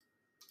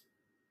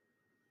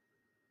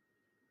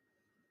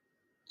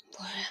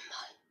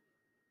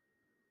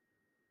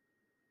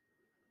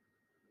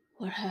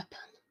What happened?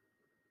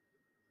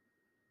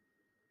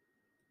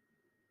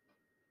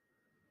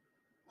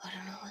 I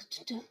don't know what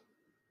to do.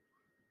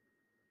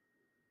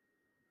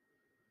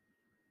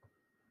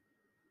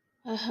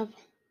 I have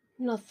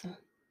nothing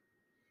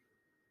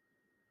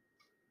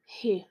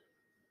here.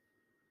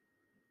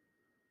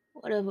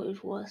 Whatever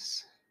it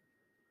was,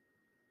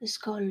 it's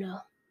gone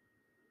now.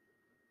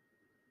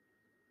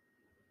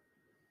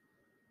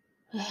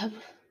 I have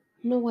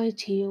no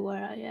idea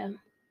where I am.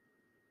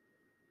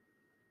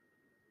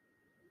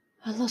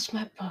 I lost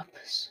my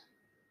purpose.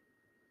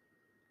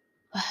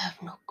 I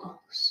have no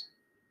goals.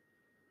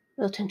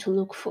 Nothing to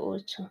look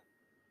forward to.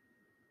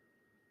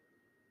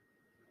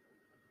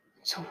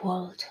 The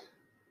world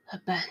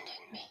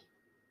abandoned me.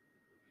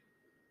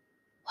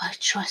 I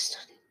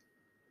trusted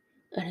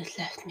it, and it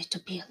left me to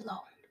be alone.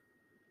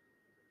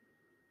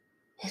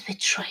 It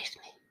betrayed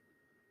me.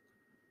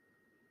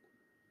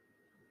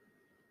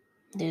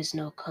 There's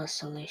no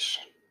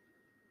consolation.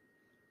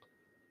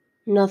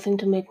 Nothing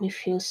to make me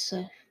feel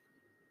safe.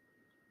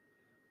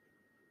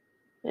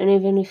 And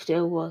even if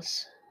there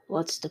was,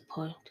 what's the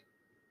point?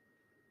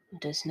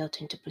 There's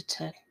nothing to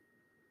protect.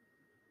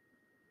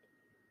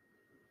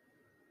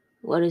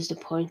 What is the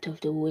point of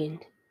the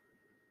wind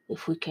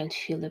if we can't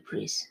feel a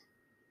breeze?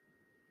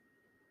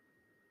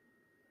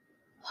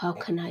 How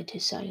can I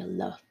desire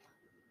love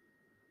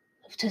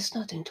if there's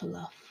nothing to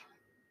love?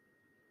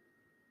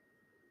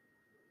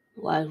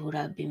 Why would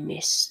I be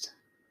missed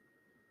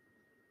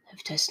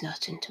if there's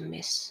nothing to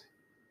miss?